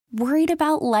Worried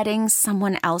about letting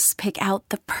someone else pick out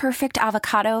the perfect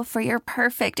avocado for your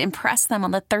perfect impress them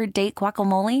on the third date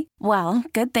guacamole? Well,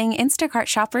 good thing Instacart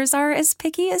shoppers are as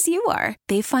picky as you are.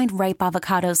 They find ripe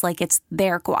avocados like it's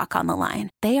their guac on the line.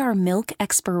 They are milk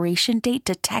expiration date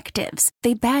detectives.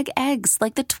 They bag eggs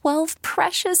like the 12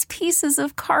 precious pieces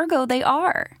of cargo they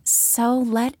are. So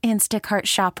let Instacart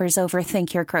shoppers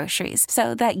overthink your groceries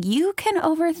so that you can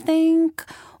overthink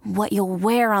what you'll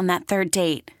wear on that third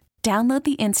date. Download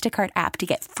the Instacart app to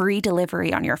get free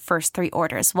delivery on your first 3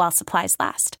 orders while supplies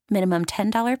last. Minimum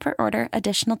 $10 per order.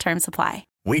 Additional terms apply.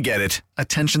 We get it.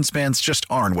 Attention spans just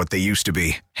aren't what they used to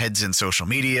be. Heads in social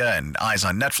media and eyes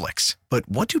on Netflix. But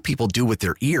what do people do with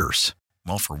their ears?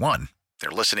 Well, for one, they're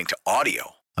listening to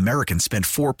audio. Americans spend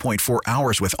 4.4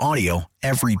 hours with audio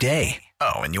every day.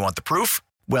 Oh, and you want the proof?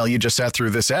 Well, you just sat through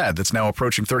this ad that's now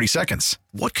approaching 30 seconds.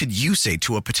 What could you say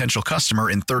to a potential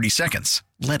customer in 30 seconds?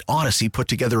 Let Odyssey put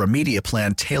together a media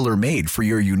plan tailor-made for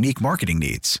your unique marketing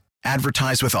needs.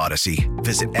 Advertise with Odyssey.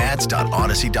 Visit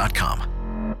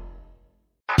ads.odyssey.com.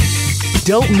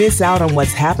 Don't miss out on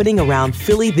what's happening around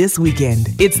Philly this weekend.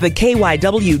 It's the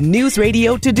KYW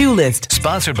Newsradio To-Do List.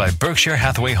 Sponsored by Berkshire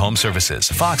Hathaway Home Services,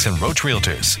 Fox and Roach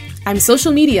Realtors. I'm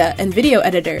social media and video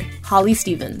editor, Holli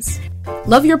Stevens.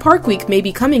 Love Your Park Week may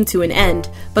be coming to an end,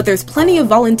 but there's plenty of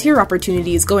volunteer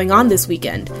opportunities going on this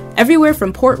weekend, everywhere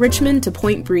from Port Richmond to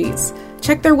Point Breeze.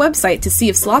 Check their website to see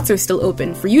if slots are still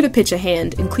open for you to pitch a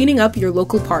hand in cleaning up your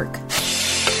local park.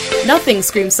 Nothing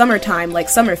screams summertime like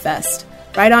Summerfest.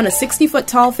 Ride on a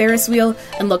 60-foot-tall Ferris wheel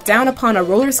and look down upon a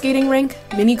roller skating rink,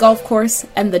 mini golf course,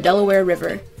 and the Delaware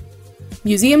River.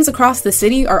 Museums across the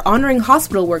city are honoring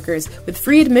hospital workers with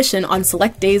free admission on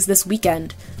select days this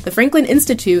weekend. The Franklin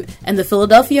Institute and the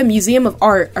Philadelphia Museum of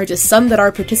Art are just some that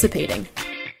are participating.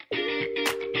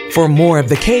 For more of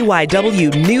the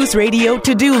KYW Newsradio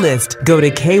To-Do List, go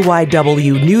to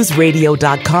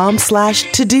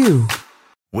kywnewsradio.com/to-do.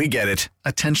 We get it.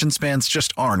 Attention spans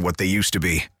just aren't what they used to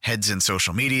be. Heads in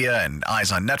social media and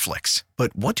eyes on Netflix.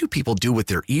 But what do people do with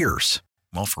their ears?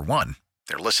 Well, for one,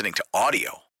 they're listening to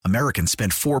audio. Americans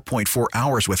spend 4.4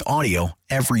 hours with audio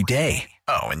every day.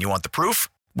 Oh, and you want the proof?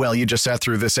 Well, you just sat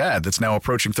through this ad that's now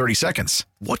approaching 30 seconds.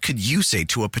 What could you say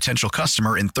to a potential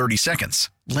customer in 30 seconds?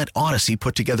 Let Odyssey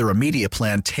put together a media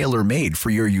plan tailor-made for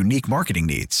your unique marketing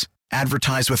needs.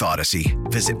 Advertise with Odyssey.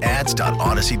 Visit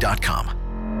ads.odyssey.com.